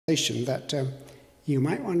that you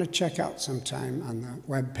might want to check out sometime on the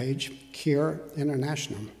webpage, Cure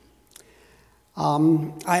International.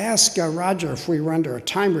 I asked Roger if we were under a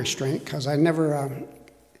time restraint, because I never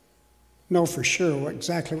know for sure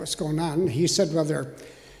exactly what's going on. He said, well,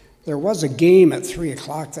 there was a game at 3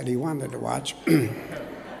 o'clock that he wanted to watch.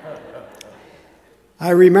 I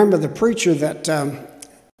remember the preacher that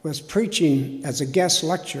was preaching as a guest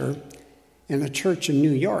lecturer in a church in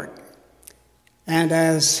New York. And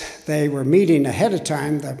as they were meeting ahead of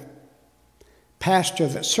time, the pastor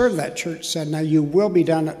that served that church said, now you will be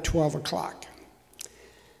done at 12 o'clock,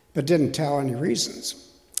 but didn't tell any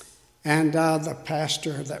reasons. And the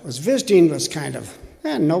pastor that was visiting was kind of,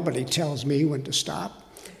 nobody tells me when to stop.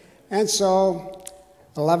 And so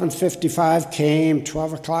 11:55 came,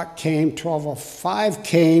 12 o'clock came, 12:05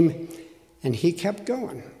 came, and he kept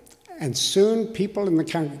going. And soon people in the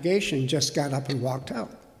congregation just got up and walked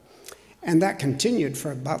out. And that continued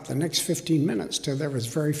for about the next 15 minutes till there was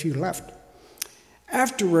very few left.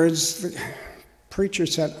 Afterwards, the preacher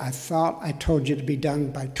said, I thought I told you to be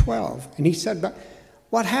done by 12. And he said, but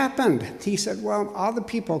what happened? He said, well, all the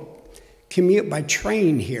people commute by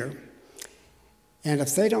train here. And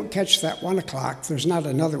if they don't catch that 1 o'clock, there's not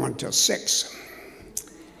another one till 6.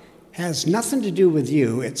 Has nothing to do with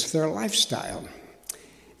you, it's their lifestyle.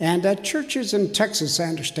 And churches in Texas, I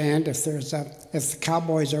understand, if the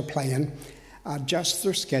Cowboys are playing, adjust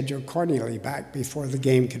their schedule accordingly back before the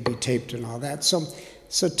game can be taped and all that.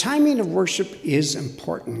 So timing of worship is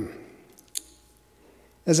important.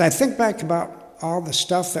 As I think back about all the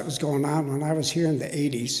stuff that was going on when I was here in the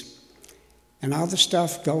 80s, and all the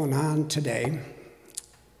stuff going on today,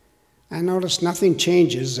 I notice nothing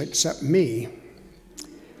changes except me.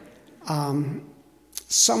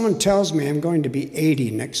 Someone tells me I'm going to be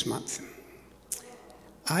 80 next month.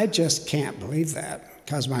 I just can't believe that,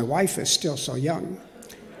 because my wife is still so young.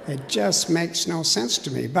 It just makes no sense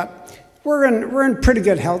to me. But we're in pretty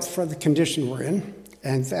good health for the condition we're in,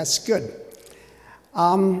 and that's good.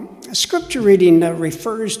 Scripture reading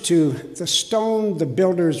refers to the stone the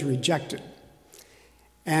builders rejected.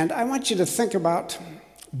 And I want you to think about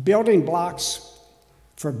building blocks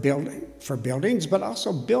for buildings, but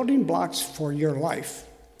also building blocks for your life,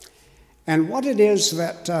 and what it is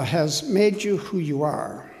that has made you who you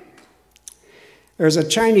are. There's a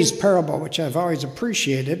Chinese parable which I've always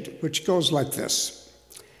appreciated, which goes like this.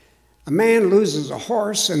 A man loses a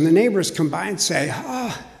horse, and the neighbors come by and say,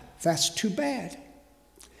 that's too bad.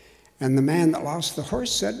 And the man that lost the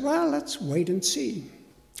horse said, well, let's wait and see.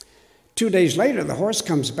 2 days later, the horse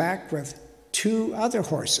comes back with 2 other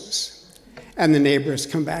horses. And the neighbors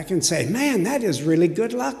come back and say, man, that is really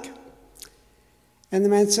good luck. And the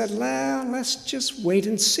man said, well, let's just wait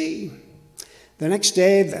and see. The next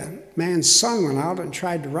day, the man's son went out and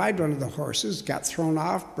tried to ride one of the horses, got thrown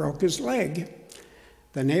off, broke his leg.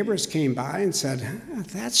 The neighbors came by and said,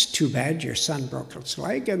 that's too bad your son broke his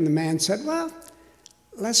leg. And the man said, well,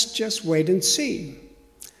 let's just wait and see.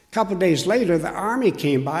 A couple days later, the army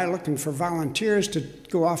came by looking for volunteers to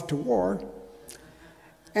go off to war.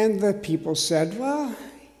 And the people said, well,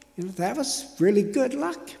 that was really good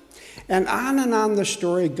luck. And on the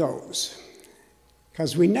story goes,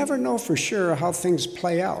 because we never know for sure how things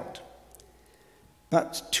play out.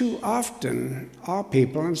 But too often, all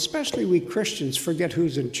people, and especially we Christians, forget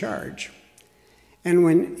who's in charge. And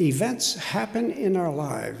when events happen in our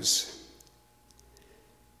lives,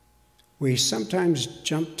 we sometimes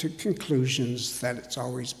jump to conclusions that it's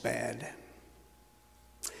always bad.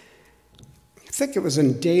 I think it was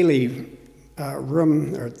in Daily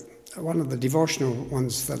Room, or one of the devotional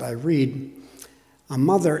ones that I read, a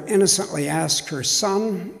mother innocently asked her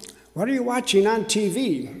son, what are you watching on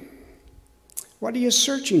TV? What are you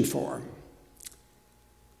searching for?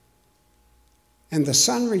 And the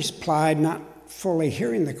son replied, not fully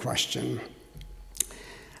hearing the question,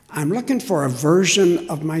 I'm looking for a version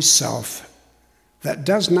of myself that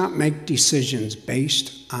does not make decisions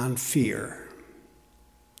based on fear.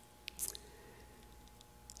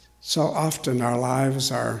 So often our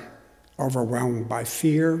lives are overwhelmed by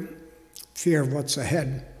fear of what's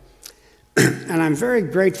ahead. And I'm very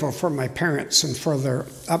grateful for my parents and for their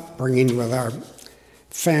upbringing with our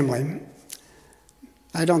family.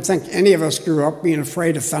 I don't think any of us grew up being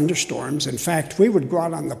afraid of thunderstorms. In fact, we would go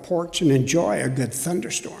out on the porch and enjoy a good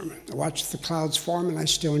thunderstorm. I watch the clouds form, and I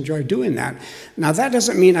still enjoy doing that. Now, that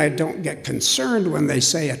doesn't mean I don't get concerned when they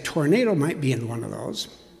say a tornado might be in one of those.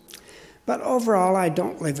 But overall, I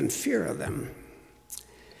don't live in fear of them.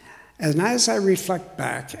 And as I reflect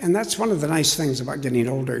back, and that's one of the nice things about getting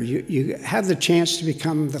older, you have the chance to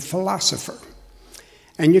become the philosopher.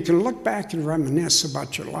 And you can look back and reminisce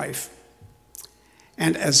about your life.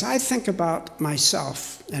 And as I think about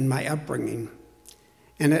myself and my upbringing,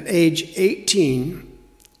 and at age 18,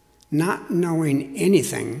 not knowing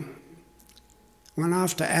anything, went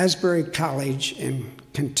off to Asbury College in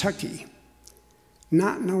Kentucky,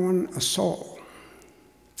 not knowing a soul,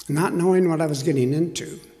 not knowing what I was getting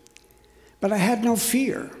into. But I had no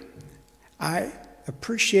fear. I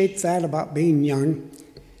appreciate that about being young.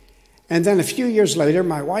 And then a few years later,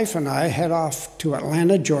 my wife and I head off to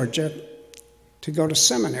Atlanta, Georgia, to go to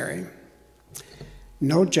seminary.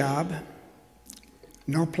 No job,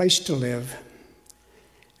 no place to live,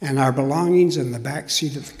 and our belongings in the back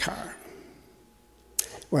seat of the car.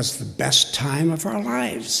 It was the best time of our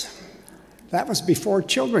lives. That was before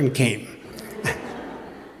children came.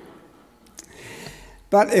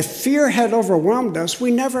 But if fear had overwhelmed us, we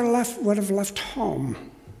never would have left home.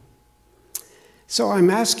 So I'm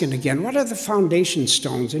asking again, what are the foundation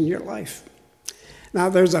stones in your life? Now,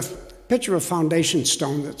 there's a picture of a foundation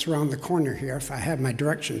stone that's around the corner here, if I have my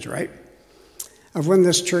directions right, of when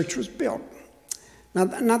this church was built.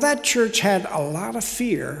 Now that church had a lot of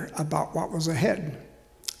fear about what was ahead.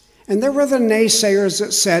 And there were the naysayers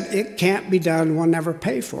that said, it can't be done, we'll never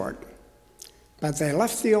pay for it. But they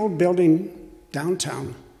left the old building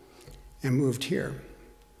downtown and moved here.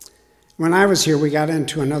 When I was here, we got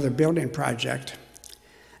into another building project,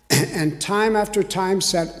 and time after time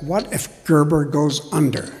said, what if Gerber goes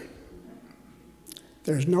under?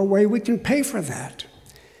 There's no way we can pay for that.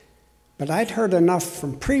 But I'd heard enough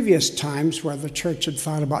from previous times where the church had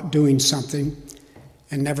thought about doing something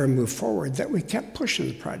and never moved forward that we kept pushing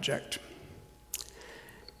the project.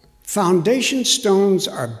 Foundation stones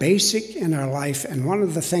are basic in our life, and one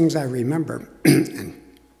of the things I remember, and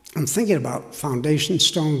I'm thinking about foundation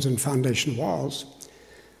stones and foundation walls,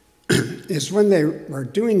 is when they were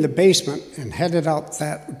doing the basement and headed out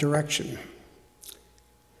that direction,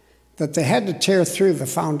 that they had to tear through the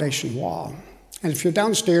foundation wall. And if you're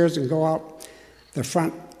downstairs and go out the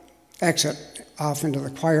front exit off into the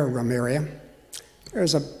choir room area,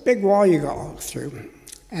 there's a big wall you go through.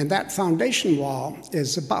 And that foundation wall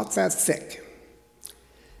is about that thick.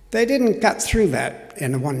 They didn't cut through that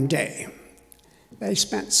in one day. They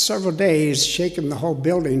spent several days shaking the whole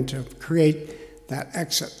building to create that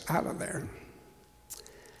exit out of there.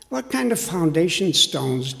 What kind of foundation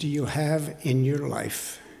stones do you have in your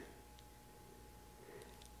life?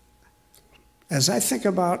 As I think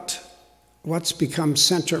about what's become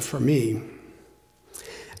center for me,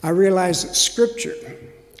 I realize that Scripture,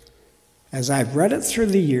 as I've read it through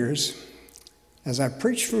the years, as I've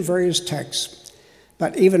preached from various texts,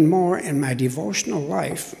 but even more in my devotional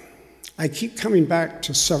life, I keep coming back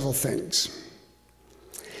to several things.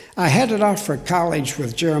 I headed off for college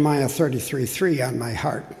with Jeremiah 33:3 on my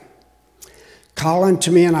heart. Call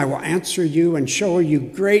unto me, and I will answer you and show you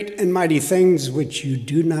great and mighty things which you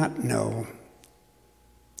do not know.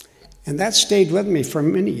 And that stayed with me for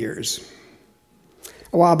many years.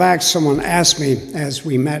 A while back, someone asked me as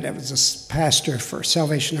we met, it was a pastor for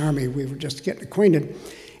Salvation Army, we were just getting acquainted,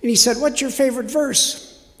 and he said, what's your favorite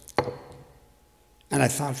verse? And I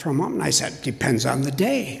thought for a moment, and I said, depends on the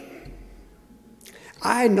day.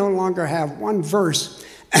 I no longer have one verse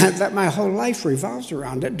that my whole life revolves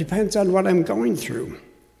around. It depends on what I'm going through.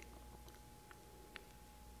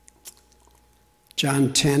 John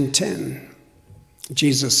 10:10,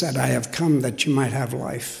 Jesus said, I have come that you might have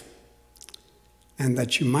life, and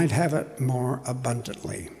that you might have it more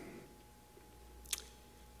abundantly.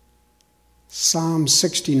 Psalm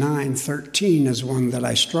 69:13 is one that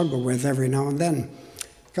I struggle with every now and then,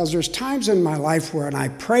 because there's times in my life where I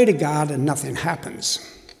pray to God and nothing happens.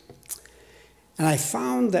 And I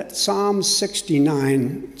found that Psalm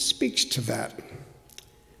 69 speaks to that.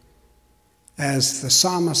 As the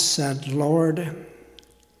psalmist said, Lord,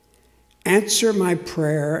 answer my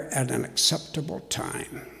prayer at an acceptable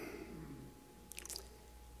time.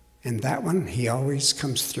 And that one he always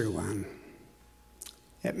comes through on.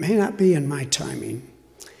 It may not be in my timing.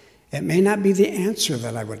 It may not be the answer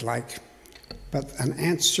that I would like, but an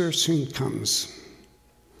answer soon comes.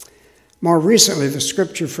 More recently, the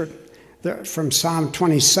scripture from Psalm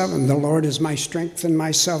 27, the Lord is my strength and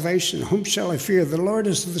my salvation. Whom shall I fear? The Lord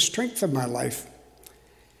is the strength of my life.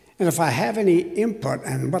 And if I have any input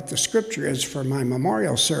on what the scripture is for my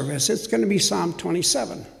memorial service, it's going to be Psalm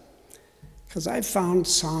 27. Because I've found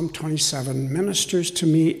Psalm 27 ministers to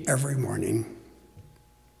me every morning.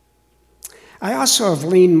 I also have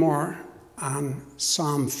leaned more on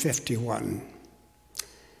Psalm 51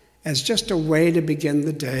 as just a way to begin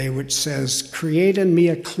the day, which says, create in me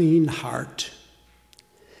a clean heart,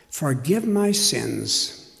 forgive my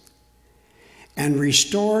sins, and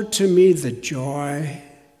restore to me the joy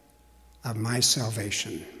of my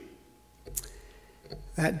salvation.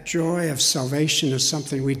 That joy of salvation is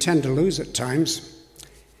something we tend to lose at times,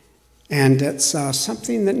 and it's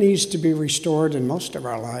something that needs to be restored in most of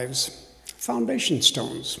our lives. Foundation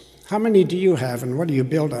stones. How many do you have, and what do you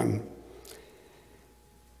build on?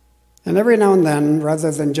 And every now and then,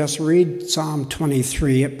 rather than just read Psalm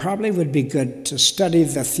 23, it probably would be good to study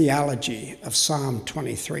the theology of Psalm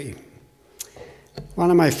 23. One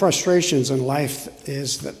of my frustrations in life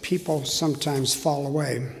is that people sometimes fall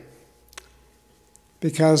away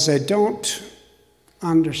because they don't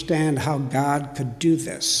understand how God could do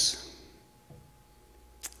this.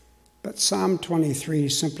 But Psalm 23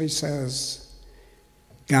 simply says,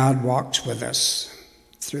 God walks with us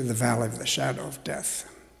through the valley of the shadow of death.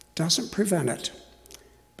 Doesn't prevent it,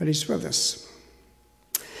 but he's with us.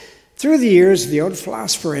 Through the years, the old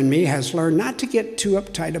philosopher in me has learned not to get too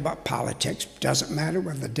uptight about politics. Doesn't matter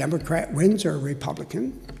whether a Democrat wins or a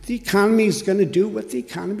Republican. The economy is going to do what the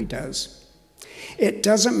economy does. It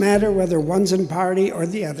doesn't matter whether one's in party or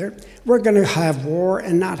the other. We're going to have war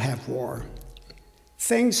and not have war.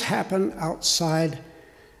 Things happen outside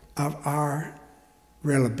of our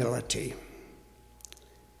real ability.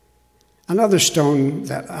 Another stone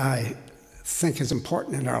that I think is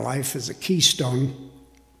important in our life is a keystone.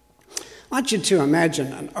 I want you to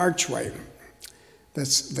imagine an archway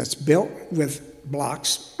that's built with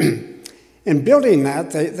blocks. In building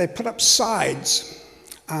that, they put up sides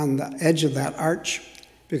on the edge of that arch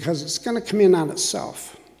because it's going to come in on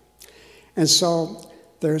itself. And so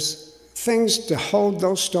there's things to hold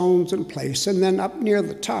those stones in place. And then up near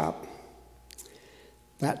the top,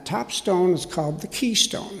 that top stone is called the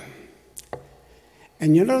keystone.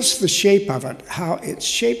 And you notice the shape of it, how it's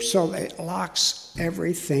shaped so that it locks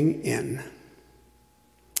everything in.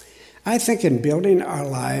 I think in building our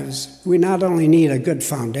lives, we not only need a good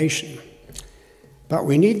foundation, but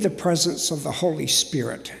we need the presence of the Holy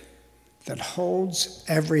Spirit that holds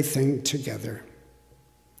everything together.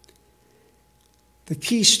 The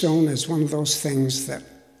keystone is one of those things that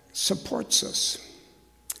supports us,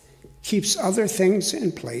 keeps other things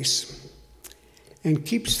in place, and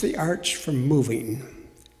keeps the arch from moving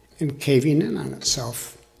and caving in on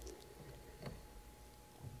itself.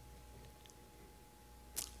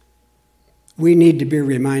 We need to be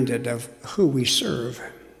reminded of who we serve.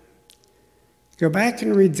 Go back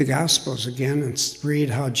and read the Gospels again and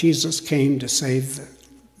read how Jesus came to save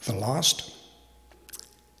the lost,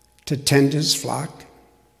 to tend his flock,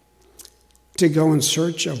 to go in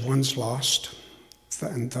search of one's lost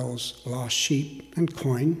and those lost sheep and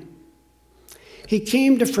coin. He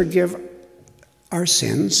came to forgive our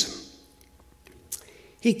sins.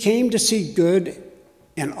 He came to see good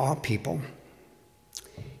in all people.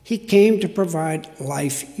 He came to provide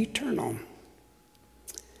life eternal.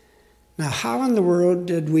 Now, how in the world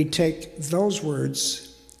did we take those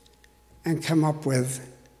words and come up with,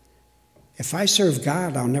 if I serve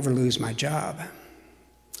God, I'll never lose my job.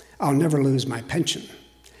 I'll never lose my pension.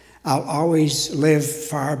 I'll always live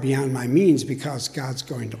far beyond my means because God's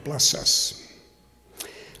going to bless us.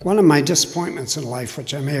 One of my disappointments in life,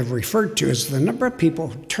 which I may have referred to, is the number of people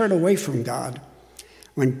who turn away from God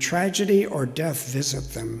when tragedy or death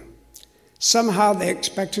visit them. Somehow they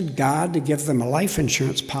expected God to give them a life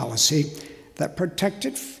insurance policy that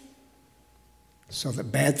protected so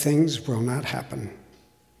that bad things will not happen.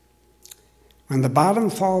 When the bottom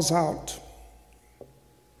falls out,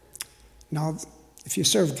 now, if you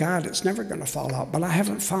serve God, it's never going to fall out, but I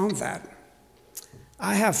haven't found that.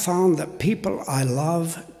 I have found that people I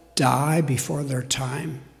love die before their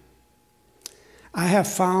time. I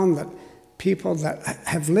have found that people that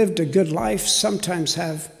have lived a good life sometimes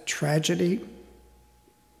have tragedy.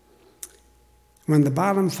 When the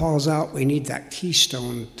bottom falls out, we need that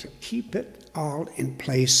keystone to keep it all in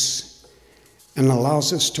place and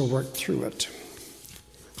allows us to work through it.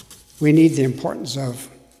 We need the importance of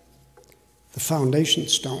the foundation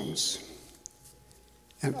stones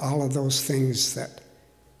and all of those things that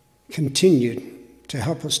continue to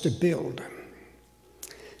help us to build.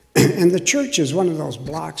 And the church is one of those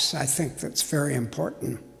blocks, I think, that's very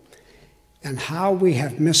important, and how we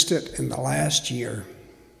have missed it in the last year.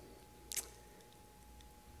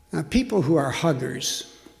 Now, people who are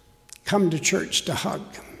huggers come to church to hug.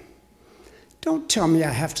 Don't tell me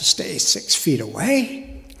I have to stay 6 feet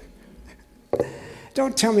away.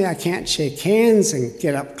 Don't tell me I can't shake hands and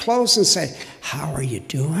get up close and say, "How are you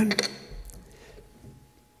doing?"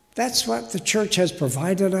 That's what the church has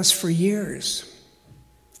provided us for years.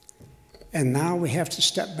 And now we have to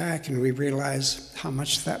step back and we realize how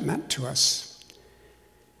much that meant to us.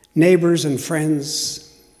 Neighbors and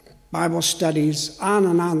friends, Bible studies, on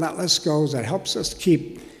and on that list goes, that helps us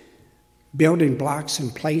keep building blocks in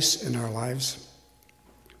place in our lives.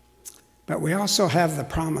 But we also have the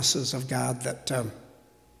promises of God that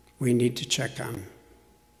we need to check on.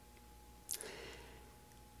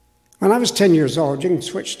 When I was 10 years old, you can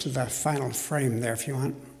switch to the final frame there if you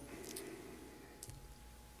want.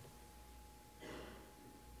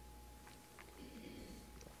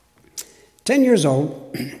 "10 years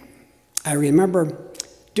old, I remember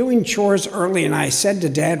doing chores early, and I said to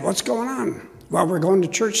Dad, 'What's going on?' 'Well, we're going to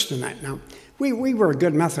church tonight.' Now, we were a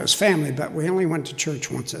good Methodist family, but we only went to church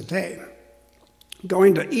once a day.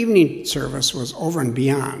 Going to evening service was over and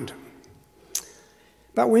beyond.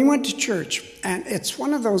 But we went to church, and it's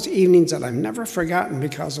one of those evenings that I've never forgotten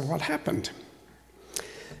because of what happened.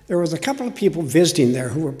 There was a couple of people visiting there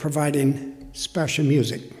who were providing special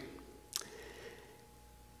music.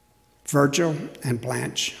 Virgil and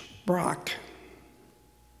Blanche Brock.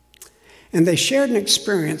 And they shared an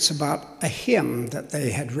experience about a hymn that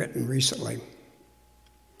they had written recently.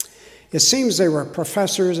 It seems they were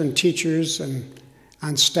professors and teachers and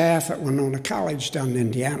on staff at Winona College down in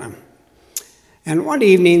Indiana. And one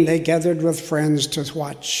evening they gathered with friends to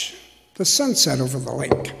watch the sunset over the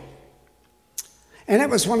lake. And it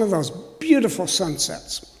was one of those beautiful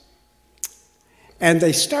sunsets. And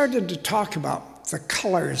they started to talk about the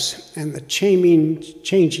colors and the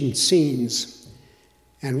changing scenes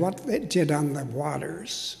and what it did on the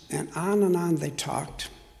waters. And on they talked.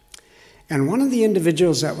 And one of the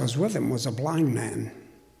individuals that was with him was a blind man.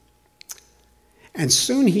 And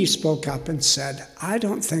soon he spoke up and said, "I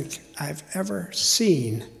don't think I've ever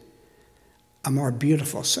seen a more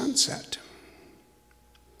beautiful sunset."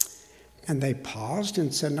 And they paused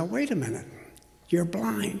and said, "No, wait a minute. You're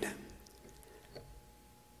blind.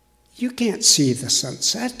 You can't see the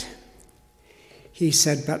sunset." He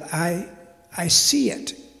said, "But I see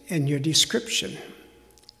it in your description.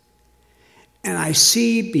 And I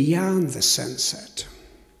see beyond the sunset."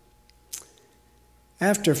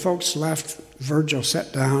 After folks left, Virgil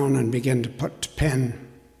sat down and began to put to pen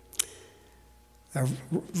the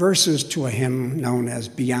verses to a hymn known as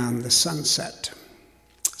 "Beyond the Sunset."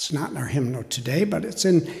 It's not in our hymnal today, but it's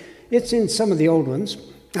in some of the old ones.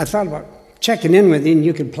 I thought about checking in with you, and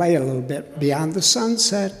you could play a little bit. "Beyond the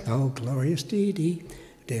sunset, oh glorious deity,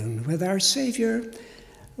 down with our Savior,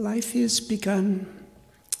 life is begun."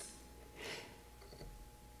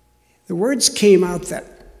 The words came out that,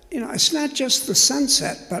 it's not just the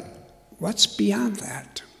sunset, but what's beyond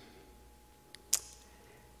that?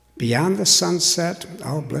 Beyond the sunset,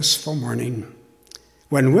 oh blissful morning,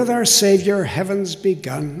 when with our Savior heaven's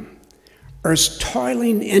begun, earth's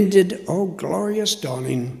toiling ended, oh glorious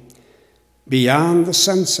dawning, beyond the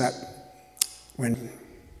sunset, when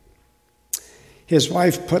his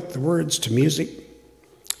wife put the words to music,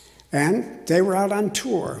 and they were out on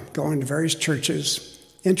tour, going to various churches,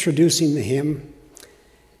 introducing the hymn,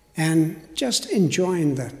 and just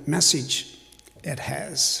enjoying the message it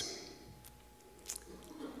has.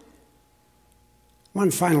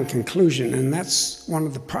 One final conclusion, and that's one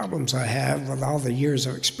of the problems I have with all the years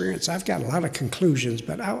of experience. I've got a lot of conclusions,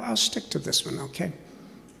 but I'll stick to this one, okay?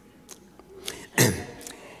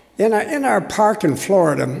 In our park in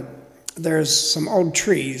Florida, there's some old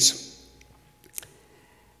trees.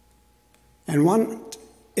 And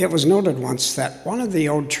it was noted once that one of the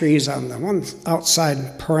old trees on the one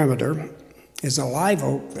outside perimeter is a live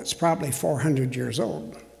oak that's probably 400 years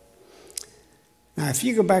old. Now, if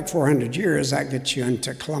you go back 400 years, that gets you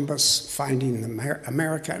into Columbus finding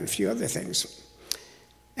America and a few other things.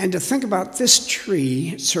 And to think about this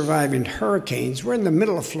tree surviving hurricanes, we're in the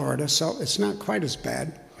middle of Florida, so it's not quite as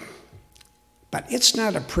bad. But it's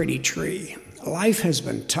not a pretty tree. Life has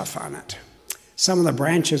been tough on it. Some of the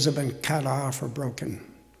branches have been cut off or broken.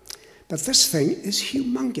 But this thing is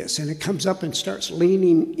humongous, and it comes up and starts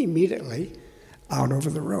leaning immediately out over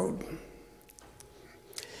the road.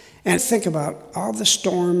 And think about all the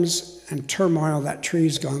storms and turmoil that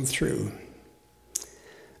tree's gone through.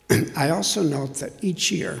 I also note that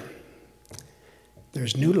each year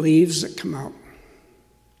there's new leaves that come out.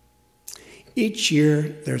 Each year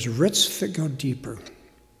there's roots that go deeper.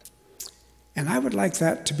 And I would like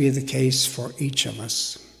that to be the case for each of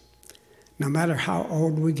us. No matter how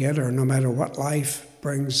old we get or no matter what life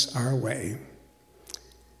brings our way,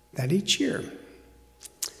 that each year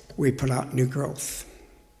we put out new growth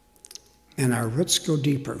and our roots go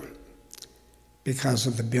deeper because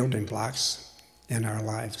of the building blocks in our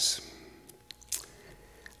lives.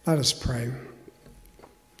 Let us pray.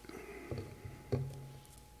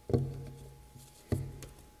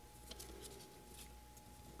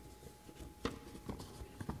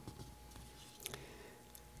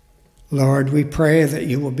 Lord, we pray that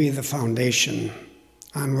you will be the foundation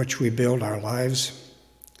on which we build our lives.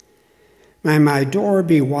 May my door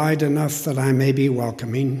be wide enough that I may be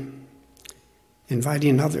welcoming,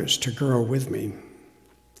 inviting others to grow with me.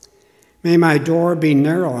 May my door be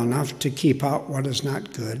narrow enough to keep out what is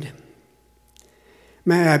not good.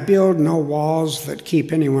 May I build no walls that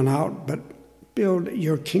keep anyone out, but build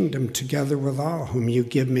your kingdom together with all whom you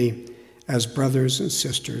give me as brothers and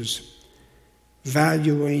sisters,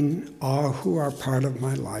 valuing all who are part of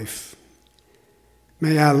my life.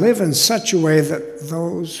 May I live in such a way that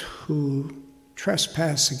those who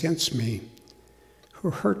trespass against me, who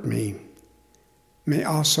hurt me, may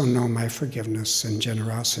also know my forgiveness and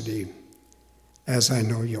generosity, as I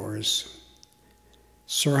know yours.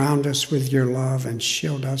 Surround us with your love and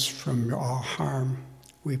shield us from all harm,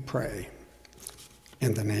 we pray.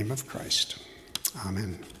 In the name of Christ.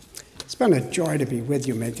 Amen. It's been a joy to be with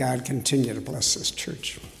you. May God continue to bless this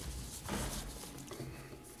church.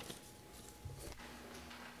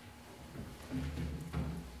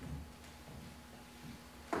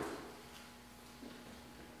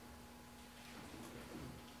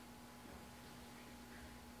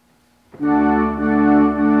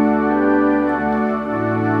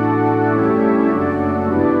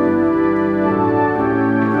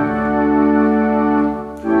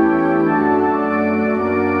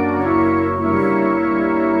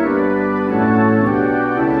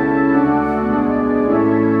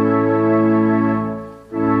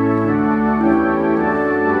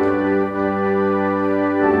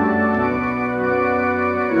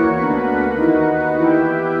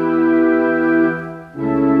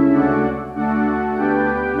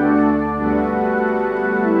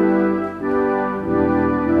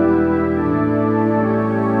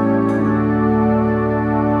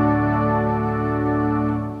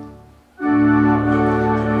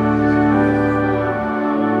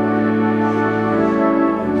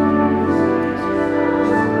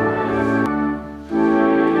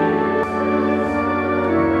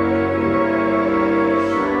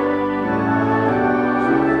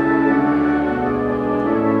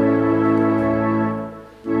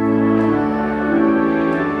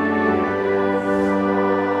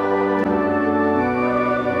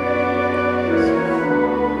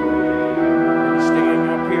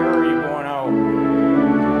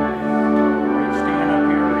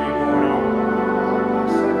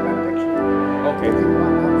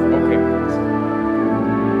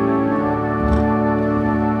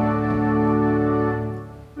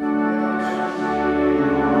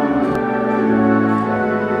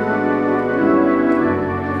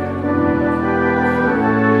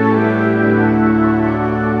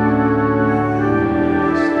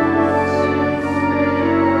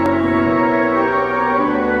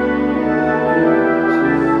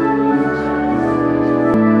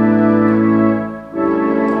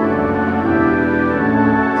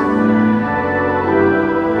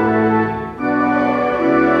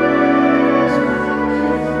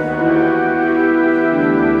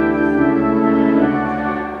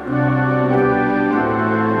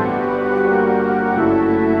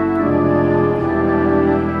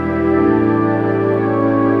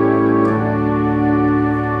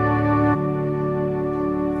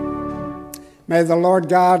 May the Lord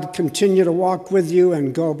God continue to walk with you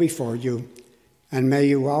and go before you, and may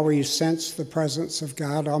you always sense the presence of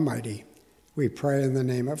God Almighty. We pray in the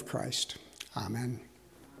name of Christ. Amen.